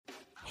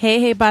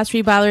Hey, Boss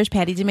Free Ballers,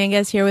 Patty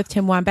Dominguez here with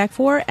Tim Wambach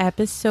for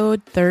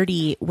episode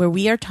 30, where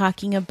we are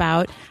talking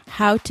about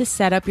how to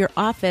set up your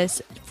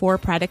office for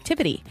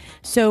productivity.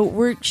 So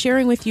we're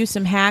sharing with you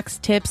some hacks,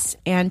 tips,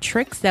 and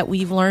tricks that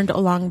we've learned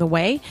along the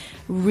way.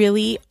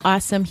 Really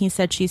awesome He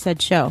Said, She Said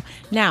show.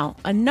 Now,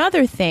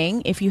 another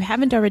thing, if you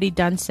haven't already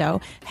done so,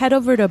 head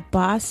over to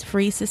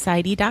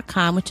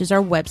bossfreesociety.com, which is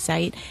our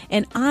website,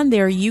 and on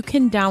there you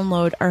can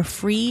download our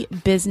free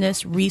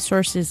business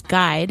resources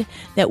guide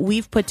that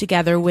we've put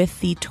together with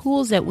the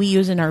tools that we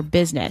use in our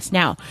business.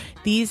 Now,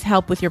 these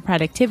help with your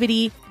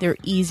productivity. They're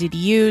easy to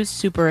use,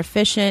 super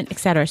efficient,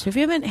 etc. So if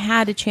you haven't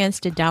had a chance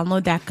to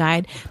download that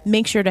guide,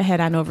 make sure to head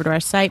on over to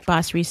our site,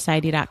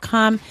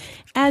 bossfreesociety.com.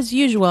 As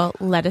usual,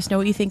 let us know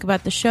what you think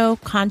about the show,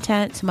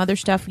 content, some other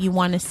stuff you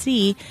want to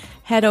see.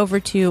 Head over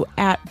to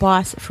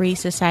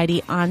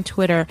 @BossFreeSociety on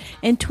Twitter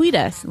and tweet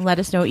us and let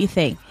us know what you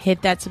think.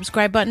 Hit that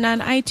subscribe button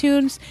on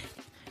iTunes.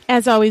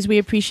 As always, we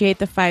appreciate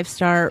the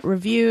 5-star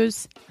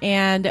reviews,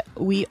 and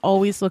we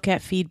always look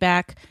at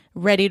feedback,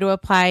 ready to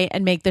apply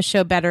and make the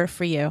show better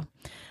for you.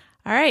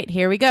 All right,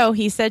 here we go.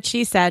 He said,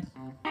 she said.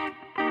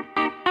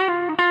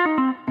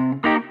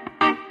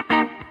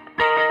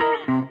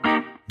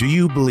 Do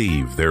you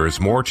believe there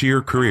is more to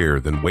your career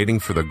than waiting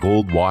for the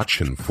gold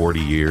watch in 40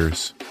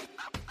 years?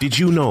 Did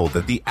you know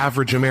that the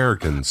average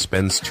American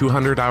spends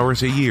 200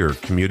 hours a year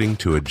commuting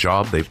to a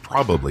job they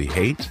probably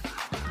hate?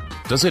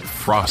 Does it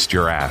frost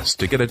your ass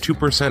to get a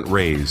 2%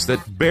 raise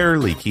that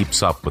barely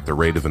keeps up with the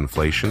rate of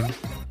inflation?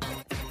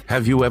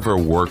 Have you ever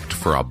worked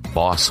for a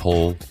boss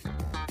hole?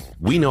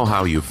 We know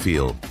how you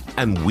feel,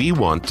 and we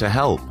want to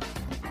help.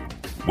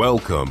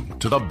 Welcome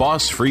to the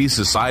Boss Free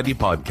Society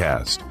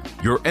podcast,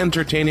 your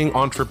entertaining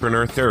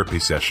entrepreneur therapy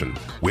session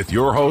with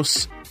your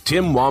hosts,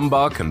 Tim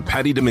Wambach and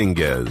Patty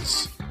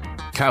Dominguez.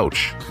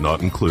 Couch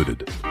not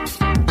included.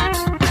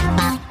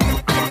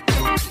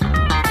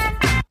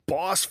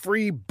 Boss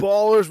Free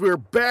Ballers, we're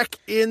back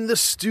in the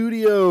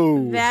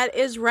studio. That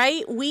is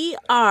right. We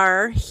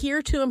are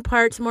here to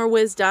impart more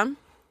wisdom.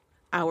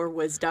 Our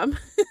wisdom.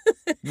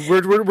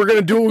 We're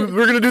gonna do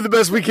the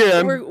best we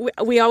can.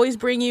 We always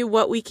bring you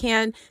what we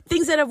can,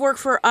 things that have worked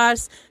for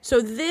us.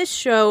 So this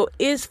show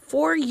is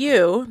for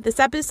you. This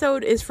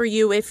episode is for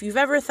you if you've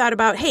ever thought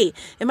about, hey,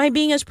 am I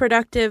being as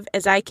productive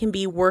as I can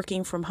be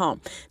working from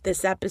home?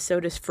 This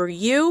episode is for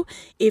you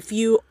if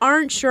you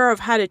aren't sure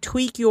of how to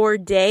tweak your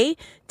day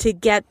to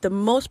get the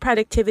most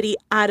productivity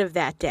out of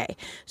that day.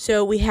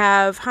 So we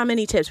have how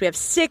many tips? We have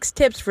 6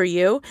 tips for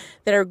you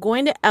that are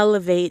going to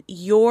elevate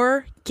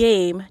your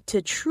game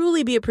to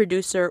truly be a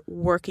producer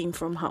working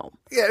from home.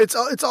 Yeah, it's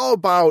all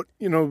about,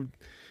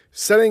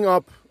 setting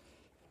up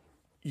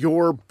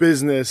your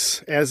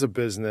business as a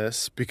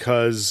business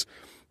because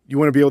you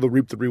want to be able to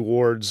reap the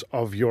rewards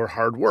of your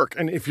hard work.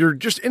 And if you're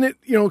just in it,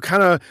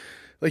 kind of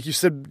like you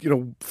said,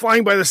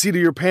 flying by the seat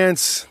of your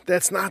pants,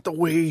 that's not the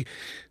way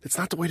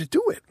to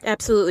do it.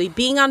 Absolutely.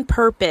 Being on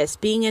purpose,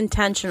 being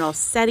intentional,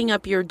 setting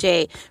up your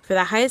day for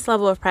the highest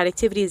level of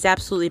productivity is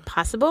absolutely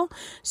possible.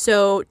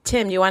 So,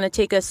 Tim, you want to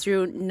take us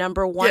through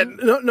number 1?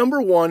 Yeah,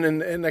 number 1,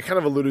 and I kind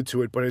of alluded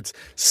to it, but it's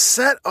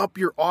set up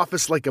your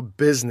office like a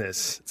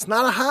business. It's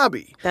not a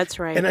hobby. That's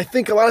right. And I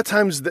think a lot of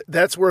times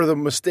that's where the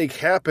mistake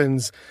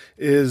happens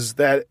is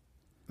that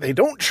they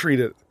don't treat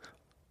it.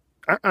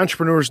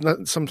 Entrepreneurs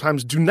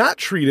sometimes do not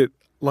treat it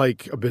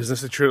like a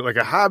business. They treat it like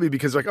a hobby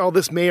because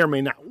this may or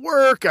may not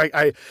work.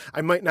 I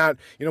might not,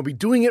 be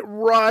doing it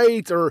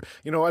right, or,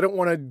 I don't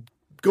want to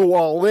go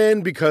all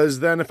in because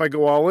then if I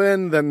go all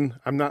in, then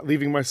I'm not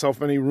leaving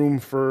myself any room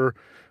for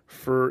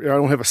I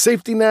don't have a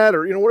safety net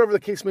or, whatever the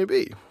case may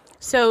be.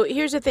 So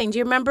here's the thing. Do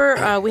you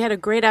remember we had a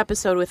great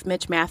episode with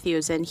Mitch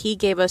Matthews, and he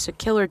gave us a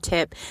killer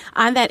tip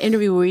on that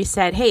interview where he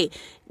said, hey,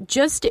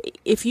 just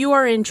if you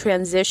are in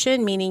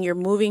transition, meaning you're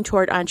moving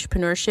toward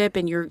entrepreneurship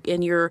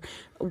and you're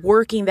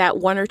working that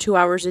 1 or 2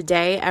 hours a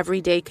day, every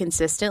day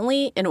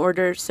consistently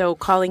so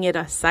calling it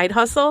a side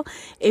hustle.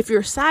 If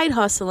you're side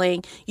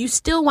hustling, you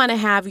still want to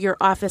have your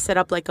office set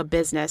up like a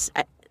business.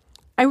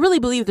 I really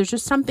believe there's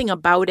just something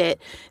about it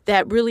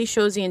that really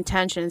shows the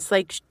intention. It's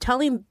like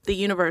telling the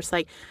universe,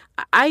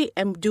 I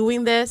am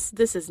doing this.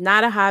 This is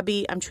not a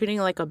hobby. I'm treating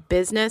it like a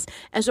business.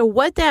 And so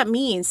what that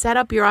means, set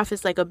up your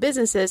office like a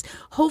business, is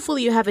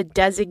hopefully you have a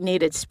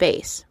designated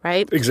space,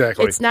 right?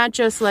 Exactly. It's not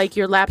just like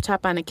your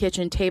laptop on a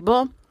kitchen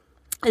table.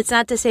 It's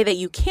not to say that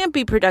you can't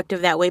be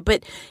productive that way,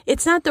 but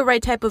it's not the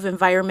right type of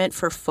environment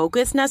for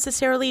focus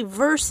necessarily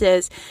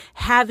versus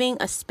having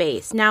a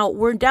space. Now,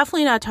 we're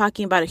definitely not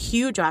talking about a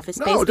huge office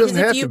space. No, it doesn't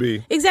have to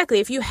be. Exactly.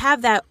 If you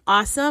have that,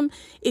 awesome.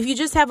 If you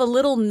just have a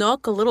little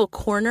nook, a little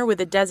corner with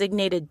a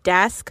designated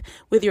desk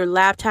with your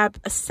laptop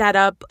set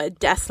up, a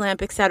desk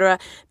lamp, etc.,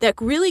 that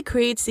really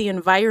creates the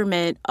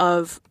environment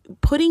of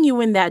putting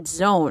you in that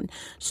zone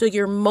so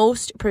you're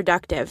most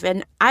productive.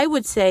 And I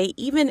would say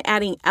even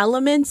adding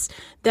elements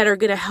that are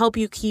going to help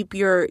you keep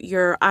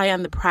your eye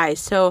on the prize.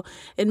 So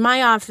in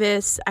my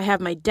office, I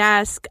have my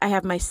desk, I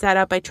have my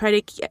setup. I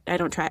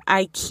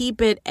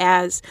keep it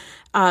as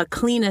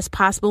clean as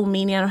possible,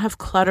 meaning I don't have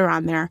clutter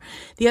on there.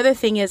 The other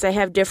thing is I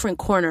have different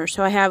corners.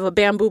 So I have a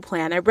bamboo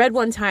plant. I read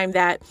one time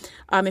that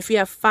if you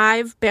have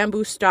 5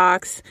 bamboo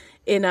stalks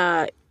in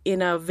a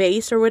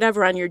vase or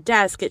whatever on your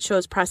desk, it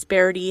shows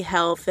prosperity,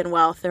 health, and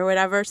wealth or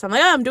whatever. So I'm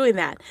like, I'm doing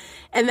that.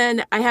 And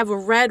then I have a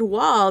red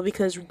wall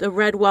because the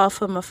red wall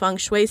from a feng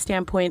shui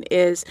standpoint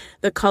is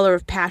the color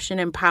of passion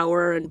and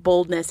power and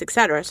boldness,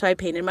 etc. So I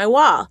painted my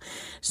wall.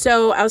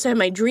 So I also have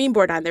my dream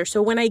board on there.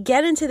 So when I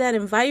get into that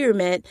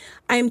environment,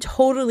 I'm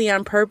totally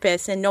on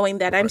purpose and knowing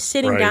that I'm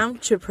sitting down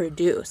to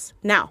produce.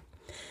 Now,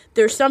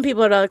 there's some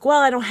people that are like,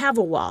 well, I don't have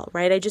a wall,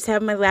 right? I just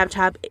have my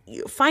laptop.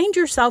 Find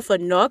yourself a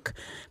nook,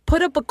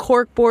 put up a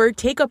cork board,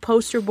 take a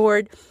poster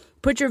board,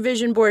 put your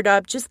vision board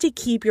up just to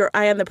keep your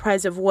eye on the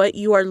prize of what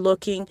you are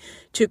looking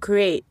to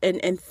create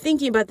and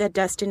thinking about that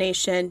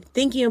destination,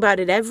 thinking about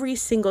it every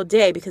single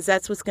day because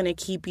that's what's going to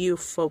keep you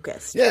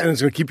focused. Yeah, and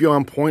it's going to keep you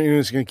on point and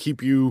it's going to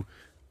keep you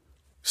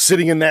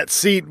sitting in that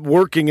seat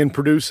working and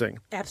producing.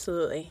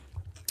 Absolutely.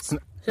 So,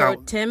 now,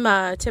 Tim,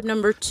 tip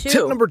number 2.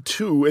 Tip number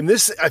 2, and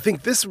I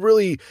think this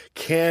really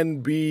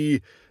can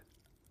really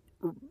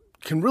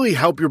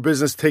help your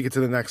business take it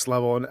to the next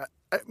level. And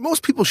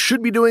most people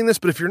should be doing this,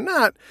 but if you're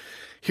not,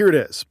 here it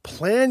is.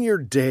 Plan your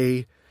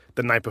day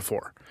the night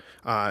before.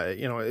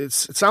 It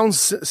sounds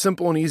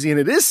simple and easy, and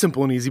it is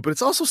simple and easy, but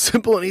it's also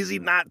simple and easy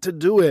not to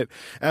do it.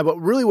 But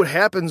really what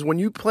happens when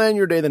you plan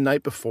your day the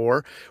night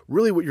before,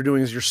 really what you're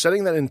doing is you're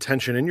setting that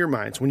intention in your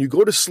mind. So when you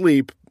go to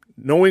sleep,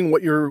 knowing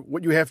what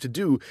you have to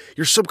do,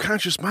 your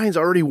subconscious mind's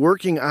already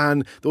working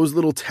on those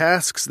little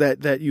tasks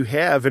that you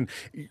have. And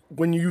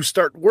when you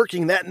start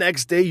working that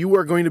next day, you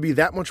are going to be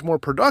that much more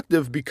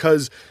productive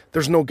because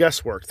there's no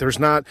guesswork. There's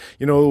not,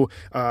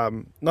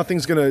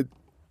 nothing's going to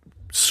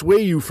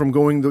sway you from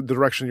going the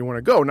direction you want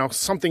to go. Now,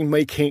 something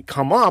may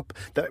come up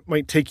that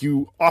might take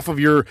you off of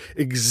your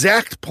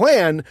exact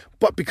plan,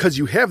 but because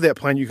you have that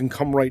plan, you can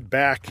come right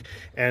back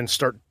and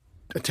start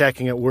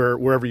attacking it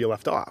wherever you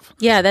left off.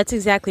 Yeah, that's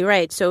exactly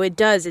right. So it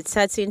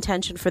sets the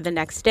intention for the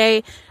next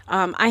day.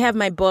 I have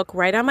my book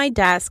right on my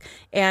desk,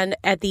 and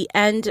at the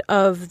end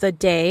of the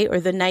day or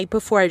the night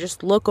before, I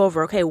just look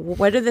over, okay,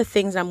 what are the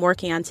things I'm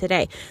working on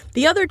today?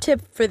 The other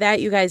tip for that,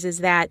 you guys, is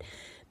that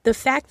the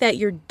fact that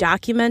you're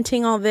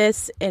documenting all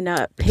this in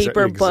a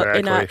paper book,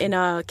 in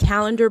a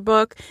calendar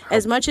book,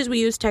 as much as we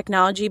use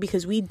technology,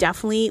 because we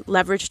definitely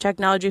leverage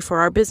technology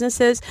for our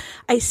businesses,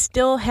 I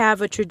still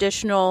have a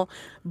traditional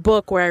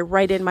book where I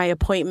write in my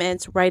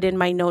appointments, write in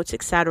my notes,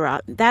 etc.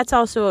 That's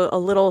also a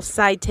little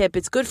side tip.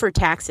 It's good for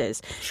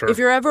taxes. Sure. If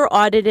you're ever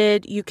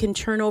audited, you can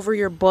turn over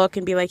your book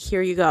and be like,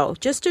 here you go,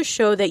 just to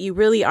show that you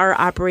really are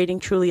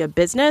operating truly a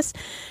business.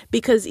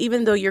 Because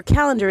even though you're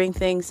calendaring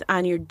things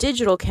on your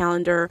digital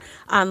calendar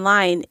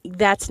online,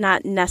 that's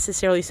not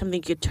necessarily something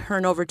you could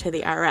turn over to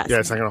the IRS. Yeah,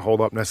 it's not going to hold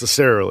up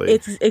necessarily.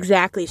 It's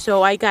exactly.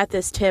 So I got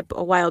this tip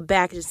a while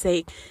back to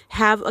say,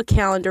 have a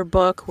calendar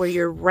book where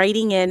you're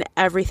writing in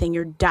everything.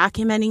 You're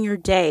documenting your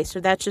day. So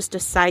that's just a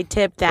side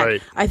tip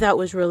that I thought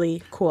was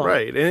really cool.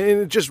 Right.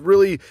 And it just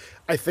really,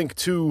 I think,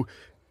 too,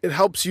 it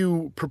helps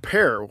you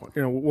prepare.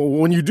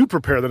 When you do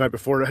prepare the night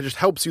before, it just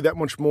helps you that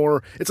much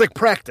more. It's like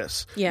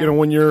practice. Yeah.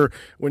 When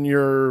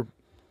you're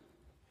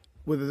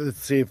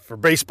let's say for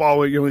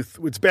baseball,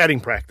 it's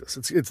batting practice.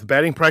 It's the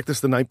batting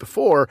practice the night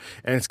before,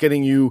 and it's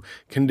getting you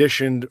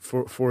conditioned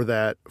for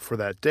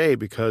that day,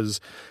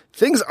 because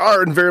things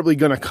are invariably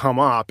going to come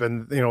up,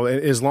 and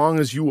as long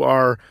as you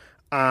are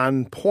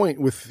on point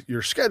with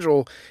your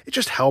schedule, it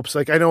just helps.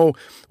 Like I know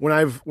when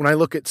I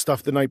look at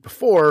stuff the night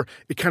before,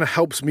 it kind of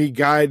helps me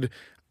guide.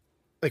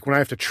 Like when I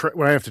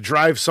have to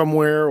drive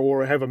somewhere,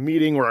 or I have a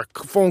meeting or a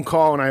phone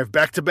call, and I have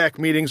back-to-back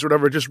meetings or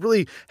whatever, it just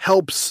really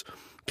helps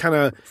kind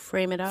of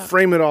frame it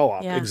all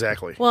up. Yeah.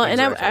 Exactly. Well,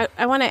 exactly. And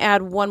I want to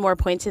add one more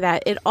point to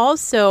that. It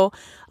also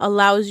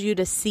allows you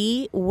to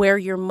see where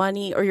your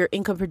money or your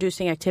income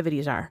producing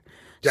activities are.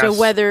 Yes. So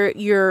whether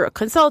you're a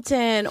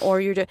consultant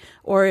or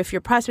if you're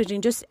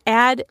prospecting, just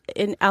add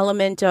an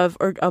element of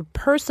or a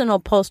personal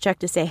pulse check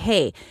to say,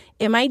 hey,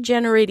 am I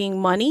generating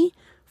money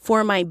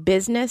for my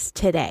business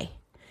today?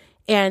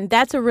 And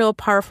that's a real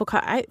powerful,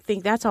 I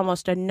think that's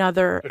almost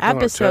another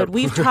episode.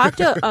 We've talked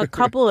a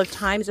couple of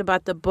times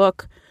about the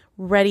book,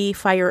 Ready,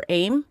 Fire,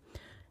 Aim.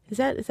 Is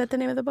that the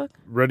name of the book?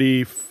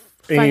 Ready,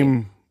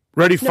 Aim.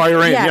 Ready,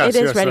 Fire, Aim. Yeah, Yes,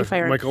 it is Ready,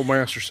 Fire, Aim. Michael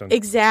Masterson.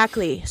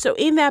 Exactly. So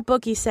in that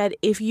book, he said,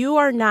 if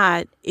your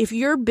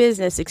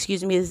business,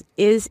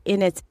 is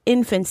in its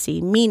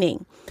infancy,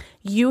 meaning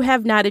you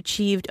have not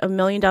achieved $1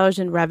 million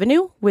in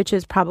revenue, which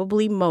is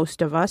probably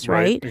most of us,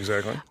 right?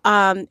 Exactly.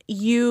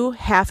 You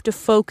have to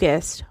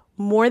focus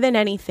more than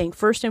anything,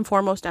 first and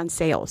foremost, on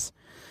sales.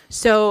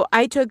 So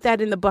I took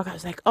that in the book. I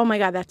was like, oh my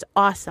God, that's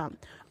awesome.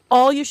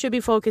 All you should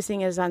be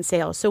focusing is on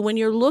sales. So when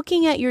you're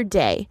looking at your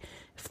day,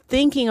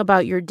 thinking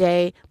about your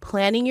day,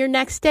 planning your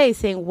next day,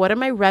 saying, what are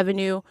my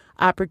revenue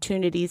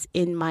opportunities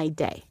in my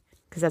day?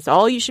 Because that's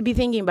all you should be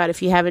thinking about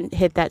if you haven't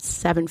hit that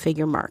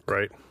 7-figure mark.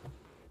 Right.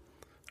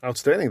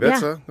 Outstanding.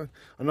 That's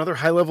another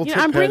high-level tip,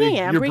 I'm bringing Patty.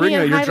 it. I'm You're bringing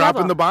it You're high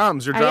dropping level. the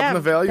bombs. You're dropping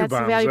the value That's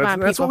bombs. the value bomb,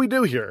 That's what we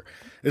do here,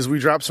 is we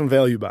drop some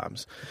value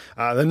bombs.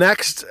 The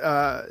next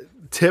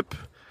tip,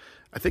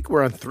 I think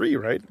we're on 3,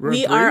 right?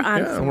 We are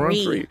on 3. We're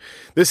on 3.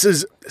 This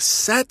is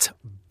set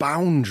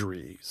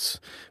boundaries,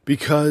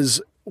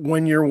 because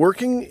when you're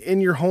working in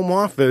your home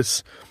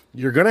office,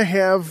 you're going to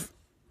have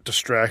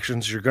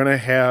distractions. You're going to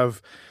have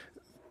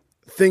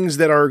things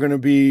that are going to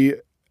be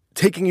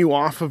taking you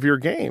off of your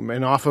game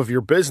and off of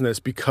your business,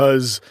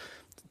 because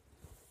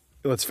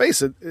let's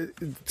face it,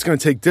 it's going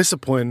to take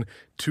discipline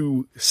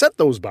to set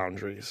those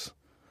boundaries.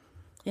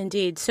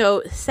 Indeed.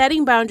 So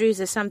setting boundaries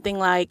is something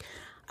like,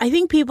 I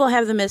think people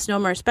have the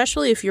misnomer,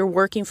 especially if you're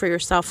working for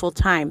yourself full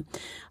time.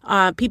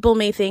 People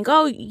may think,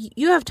 oh,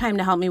 you have time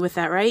to help me with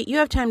that, right? You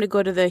have time to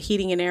go to the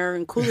heating and air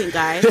and cooling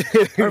guy,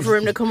 or for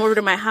him to come over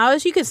to my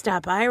house. You could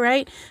stop by,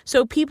 right?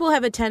 So people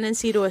have a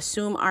tendency to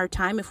assume our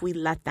time if we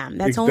let them.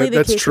 That's only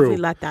the case true. if we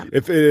let them.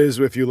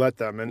 If you let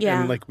them.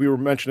 And like we were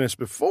mentioning this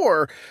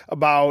before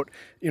about,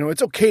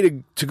 it's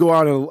okay to go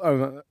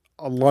on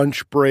a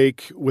lunch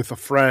break with a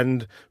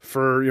friend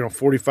for,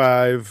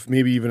 45,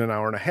 maybe even an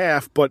hour and a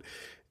half, but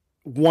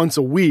once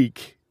a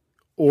week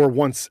or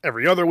once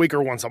every other week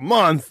or once a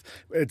month,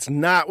 it's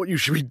not what you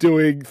should be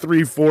doing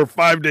 3, 4,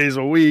 5 days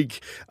a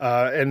week.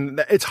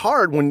 And it's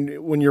hard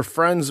when your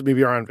friends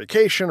maybe are on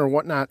vacation or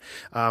whatnot.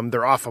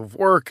 They're off of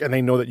work and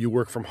they know that you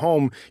work from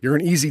home. You're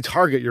an easy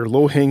target. You're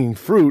low-hanging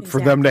fruit for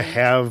them to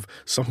have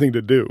something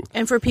to do.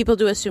 And for people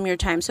to assume your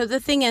time. So the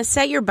thing is,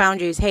 set your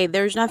boundaries. Hey,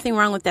 there's nothing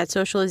wrong with that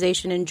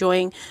socialization,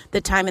 enjoying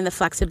the time and the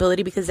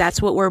flexibility, because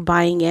that's what we're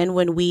buying in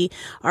when we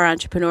are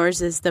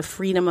entrepreneurs, is the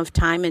freedom of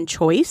time and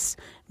choice.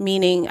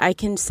 Meaning I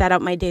can set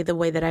up my day the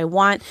way that I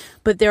want,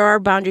 but there are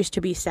boundaries to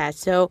be set.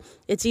 So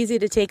it's easy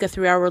to take a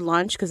 3-hour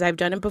lunch, because I've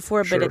done it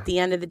before, but at the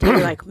end of the day,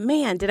 you're like,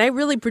 man, did I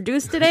really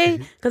produce today?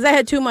 Because I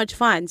had too much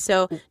fun.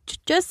 So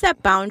just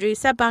set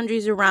boundaries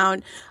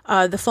around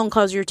the phone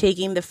calls you're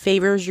taking, the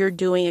favors you're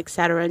doing,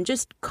 etc. And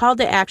just call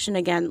to action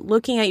again,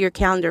 looking at your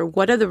calendar.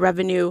 What are the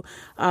revenue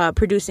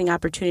producing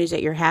opportunities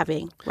that you're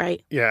having,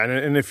 right? Yeah,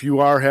 and if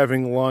you are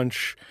having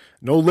lunch,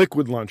 no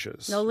liquid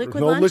lunches. No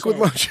liquid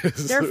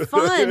lunches. They're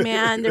fun,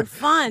 man. They're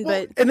fun,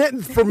 but and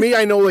then for me,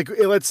 I know, like,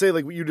 let's say,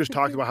 like you just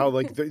talked about how,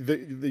 like,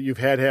 you've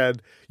had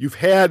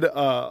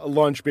a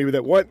lunch maybe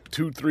that went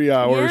 2-3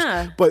 hours.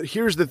 Yeah. But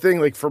here's the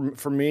thing, like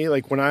for me,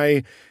 like when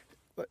I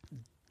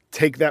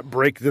take that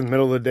break in the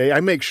middle of the day,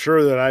 I make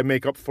sure that I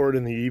make up for it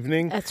in the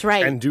evening. That's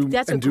right.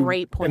 That's a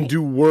great point. And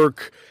do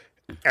work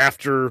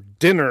after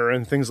dinner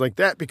and things like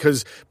that,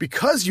 because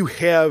you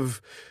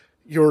have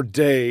your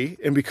day,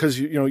 and because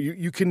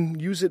you can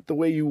use it the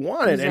way you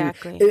want it.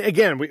 Exactly. And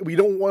again, you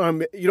don't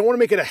want to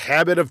make it a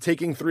habit of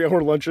taking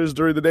 3-hour lunches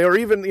during the day, or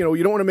even you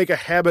don't want to make a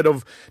habit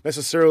of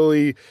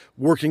necessarily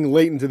working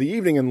late into the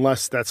evening,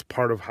 unless that's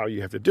part of how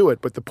you have to do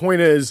it. But the point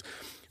is,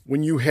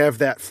 when you have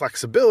that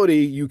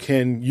flexibility, you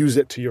can use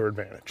it to your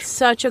advantage.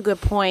 Such a good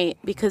point,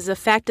 because the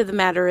fact of the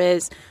matter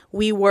is,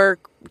 we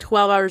work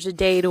 12 hours a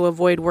day to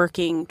avoid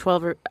working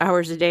 12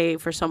 hours a day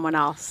for someone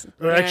else.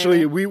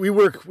 Actually, we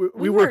work.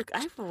 I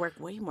have to work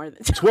way more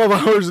than 12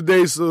 hours a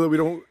day so that we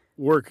don't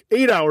work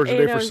 8 hours a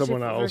day for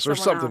someone else or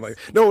something like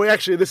that. No,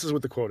 actually, this is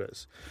what the quote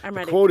is. I'm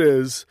ready. The quote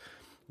is,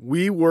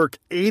 we work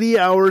 80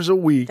 hours a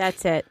week.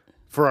 That's it.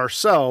 For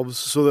ourselves,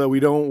 so that we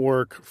don't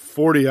work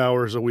 40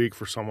 hours a week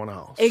for someone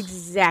else.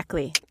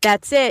 Exactly.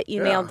 That's it.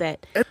 You nailed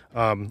it.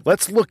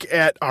 Let's look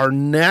at our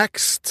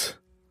next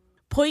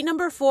point.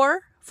 Number 4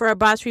 for our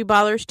Boss Free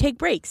Ballers: take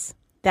breaks.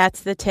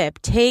 That's the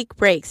tip. Take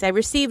breaks. I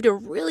received a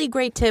really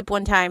great tip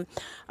one time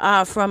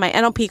from my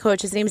NLP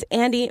coach. His name is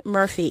Andy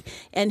Murphy.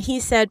 And he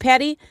said,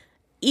 Patty,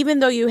 even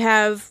though you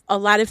have a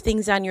lot of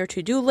things on your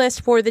to-do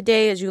list for the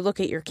day, as you look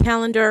at your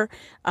calendar,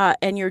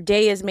 and your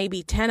day is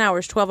maybe 10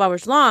 hours, 12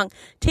 hours long,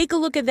 take a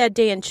look at that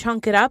day and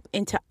chunk it up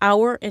into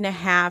 1.5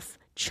 hour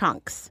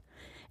chunks.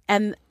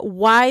 And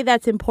why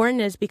that's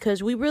important is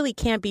because we really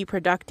can't be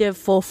productive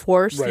full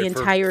force the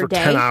entire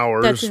day. 10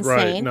 hours. That's insane.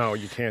 Right. No,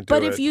 you can't do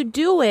but it. But if you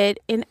do it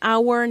in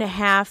 1.5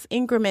 hour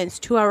increments,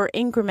 2-hour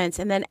increments,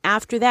 and then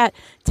after that,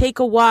 take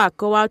a walk,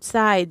 go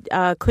outside,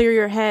 clear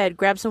your head,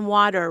 grab some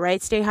water,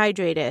 right? Stay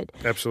hydrated.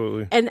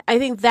 Absolutely. And I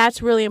think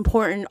that's really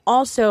important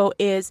also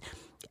is,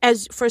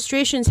 as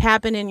frustrations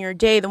happen in your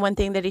day, the one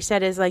thing that he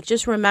said is, like,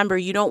 just remember,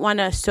 you don't want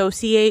to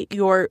associate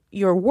your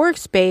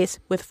workspace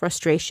with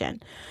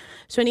frustration.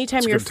 So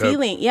anytime you're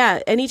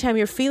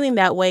feeling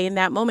that way in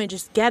that moment,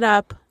 just get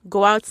up,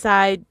 go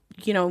outside,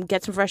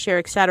 get some fresh air,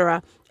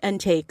 etc., and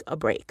take a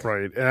break.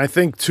 Right. And I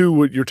think, too,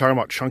 what you're talking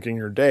about chunking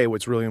your day,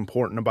 what's really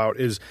important about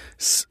is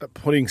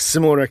putting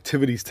similar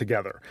activities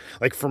together.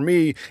 Like for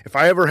me, if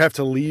I ever have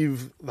to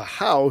leave the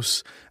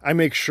house, I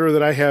make sure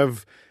that I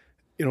have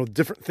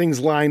different things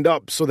lined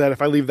up so that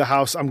if I leave the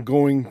house, I'm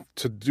going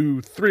to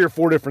do 3 or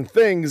 4 different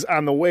things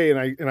on the way.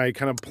 And I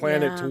kind of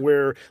plan it to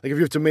where, like if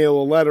you have to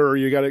mail a letter or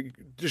you got to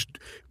just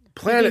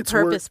plan it to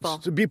purposeful.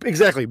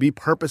 Be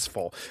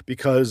purposeful,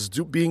 because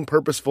being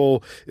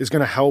purposeful is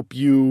going to help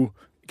you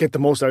get the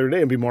most out of your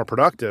day and be more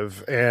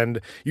productive.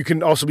 And you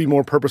can also be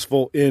more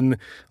purposeful in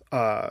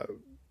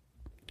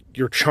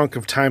your chunk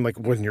of time, like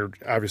when you're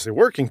obviously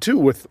working too,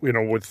 with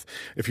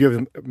if you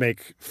have to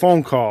make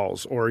phone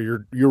calls or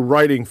you're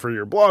writing for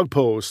your blog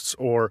posts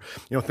or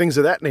things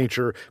of that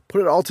nature.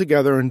 Put it all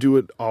together and do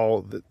it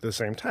all the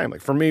same time.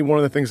 Like for me, one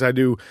of the things I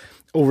do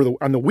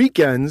on the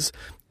weekends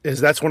is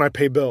that's when I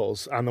pay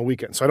bills on the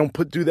weekend. So I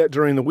don't do that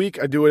during the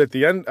week. I do it at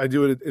the end. I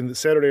do it in the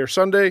Saturday or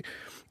Sunday,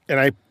 and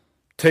I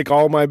take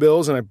all my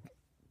bills and I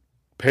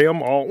pay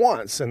them all at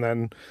once. And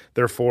then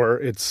therefore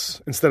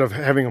it's, instead of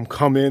having them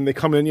come in, they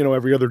come in,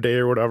 every other day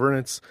or whatever. And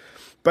it's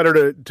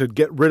better to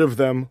get rid of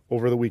them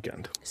over the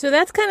weekend. So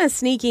that's kind of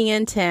sneaking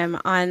in, Tim,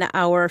 on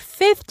our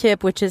 5th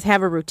tip, which is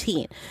have a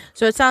routine.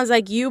 So it sounds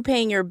like you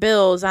paying your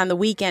bills on the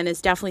weekend is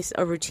definitely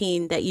a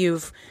routine that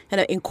you've kind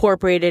of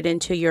incorporated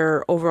into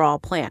your overall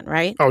plan,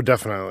 right? Oh,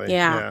 definitely.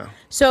 Yeah.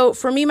 So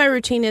for me, my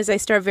routine is I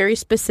start very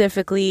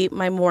specifically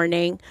my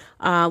morning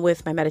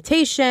with my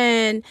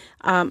meditation,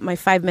 my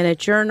 5-minute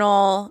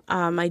journal.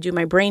 I do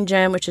my brain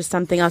gym, which is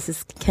something else.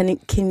 Is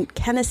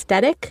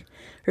kinesthetic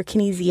or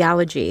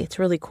kinesiology. It's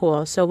really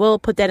cool. So we'll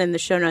put that in the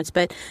show notes.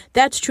 But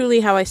that's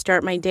truly how I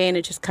start my day, and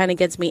it just kind of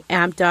gets me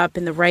amped up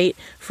in the right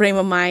frame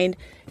of mind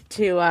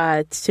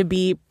to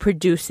be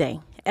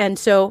producing. And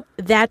so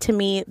that, to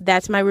me,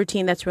 that's my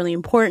routine. That's really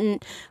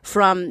important.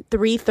 From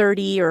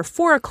 3:30 or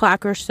 4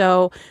 o'clock or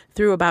so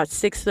through about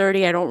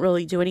 6:30, I don't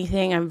really do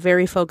anything. I'm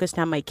very focused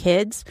on my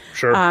kids.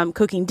 Sure.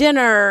 Cooking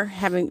dinner,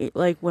 having,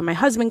 like, when my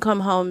husband come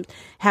home,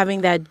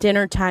 having that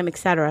dinner time,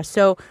 etc.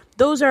 So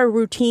those are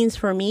routines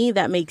for me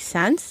that make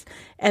sense.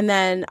 And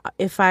then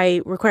if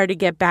I require to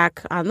get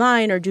back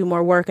online or do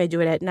more work, I do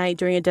it at night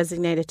during a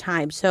designated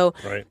time. So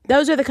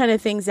those are the kind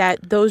of things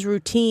those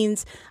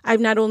routines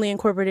I've not only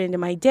incorporated into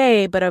my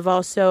day, but I've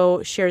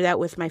also shared that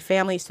with my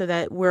family so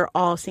that we're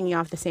all singing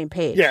off the same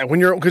page. Yeah, when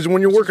you're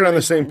working on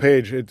the same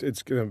page,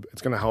 it's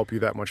gonna help you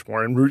that much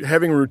more. And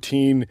having a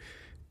routine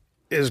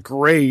is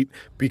great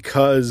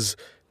because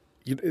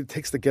it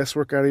takes the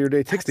guesswork out of your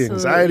day. It takes the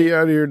anxiety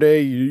out of your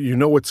day. You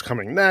know what's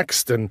coming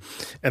next, and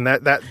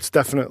that's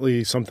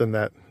definitely something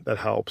that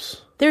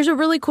helps. There's a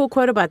really cool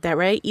quote about that,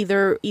 right?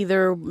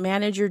 Either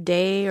manage your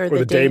day or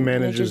the day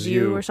manages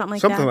you or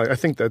something like that. I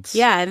think that's...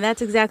 Yeah, and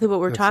that's exactly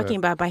what we're talking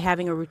about by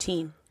having a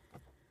routine.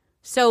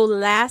 So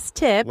last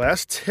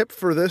tip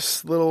for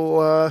this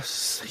little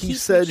he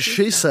said,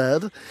 she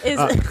said.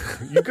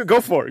 You could go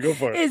for it.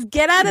 Is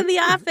get out of the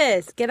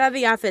office. Get out of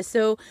the office.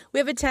 So we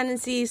have a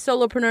tendency,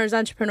 solopreneurs,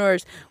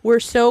 entrepreneurs, we're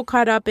so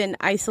caught up in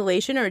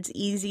isolation, or it's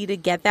easy to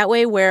get that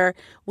way, where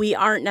we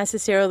aren't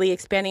necessarily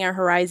expanding our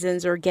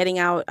horizons or getting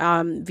out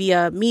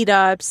via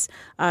meetups,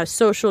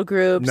 social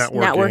groups,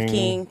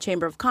 networking,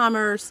 Chamber of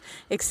Commerce,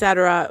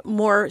 etc.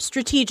 More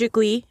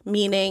strategically,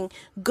 meaning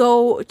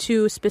go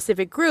to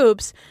specific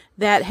groups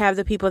that have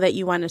the people that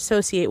you want to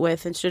associate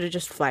with instead of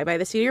just fly by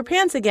the seat of your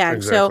pants again.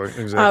 Exactly.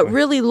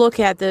 Really look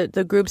at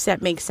the groups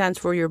that make sense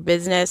for your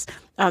business,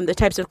 the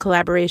types of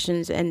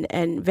collaborations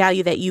and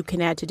value that you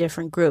can add to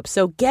different groups.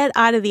 So get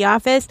out of the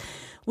office,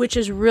 which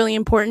is really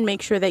important.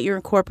 Make sure that you're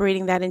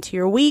incorporating that into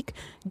your week.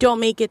 Don't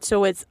make it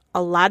so it's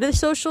a lot of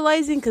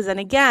socializing, because then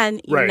again,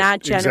 you're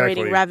not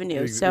generating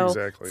revenue. So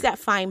it's that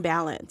fine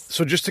balance.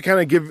 So just to kind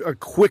of give a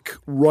quick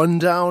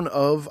rundown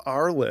of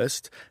our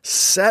list,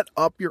 set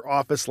up your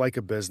office like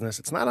a business.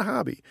 It's not a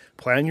hobby.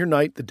 Plan your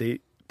day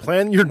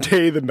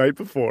the night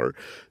before.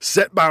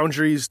 Set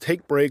boundaries,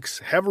 take breaks,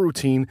 have a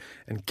routine,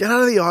 and get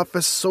out of the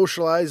office,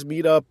 socialize,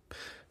 meet up,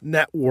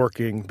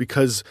 networking,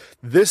 because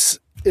this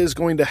is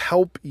going to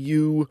help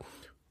you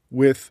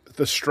with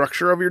the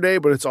structure of your day,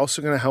 but it's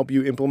also going to help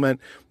you implement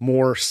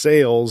more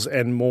sales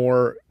and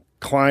more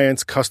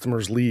clients,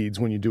 customers, leads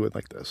when you do it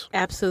like this.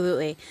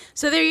 Absolutely.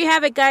 So there you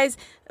have it, guys.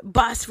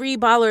 Boss Free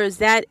Ballers,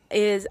 that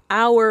is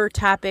our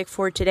topic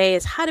for today,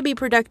 is how to be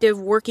productive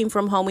working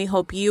from home. We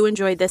hope you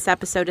enjoyed this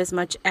episode as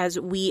much as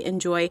we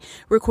enjoy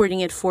recording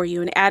it for you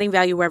and adding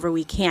value wherever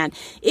we can.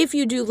 If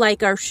you do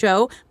like our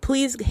show,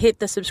 please hit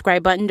the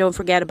subscribe button. Don't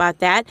forget about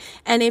that.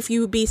 And if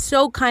you would be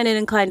so kind and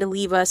inclined to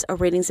leave us a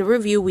ratings and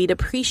review, we'd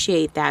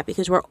appreciate that,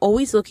 because we're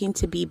always looking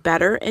to be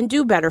better and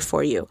do better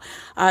for you.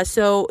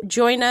 So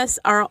join us.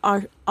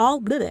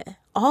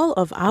 All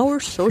of our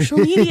social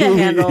media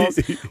handles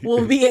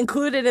will be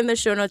included in the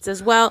show notes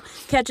as well.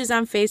 Catch us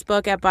on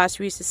Facebook at Boss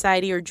Free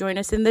Society, or join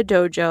us in the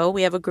dojo.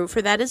 We have a group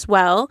for that as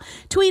well.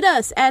 Tweet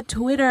us at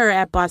Twitter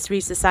at Boss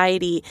Free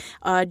Society.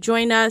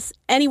 Join us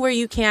anywhere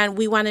you can.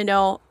 We want to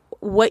know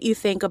what you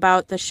think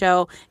about the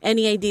show.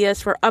 Any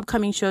ideas for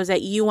upcoming shows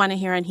that you want to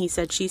hear on He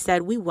Said, She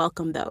Said, we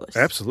welcome those.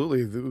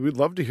 Absolutely. We'd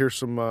love to hear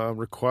some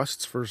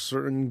requests for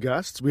certain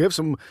guests. We have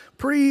some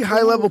pretty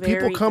high-level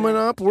people coming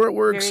up.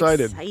 We're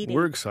excited. Exciting.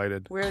 We're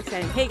excited. We're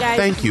excited. Hey, guys.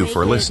 Thank you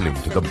for listening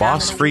to the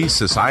Boss Free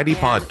Society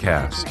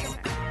podcast.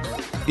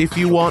 If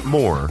you want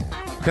more,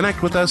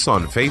 connect with us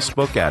on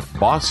Facebook at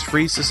Boss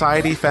Free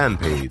Society fan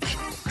page,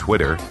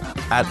 Twitter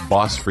at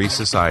Boss Free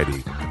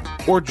Society,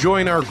 or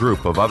join our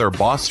group of other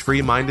Boss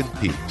Free minded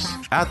peeps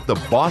at the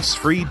Boss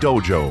Free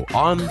Dojo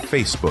on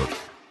Facebook.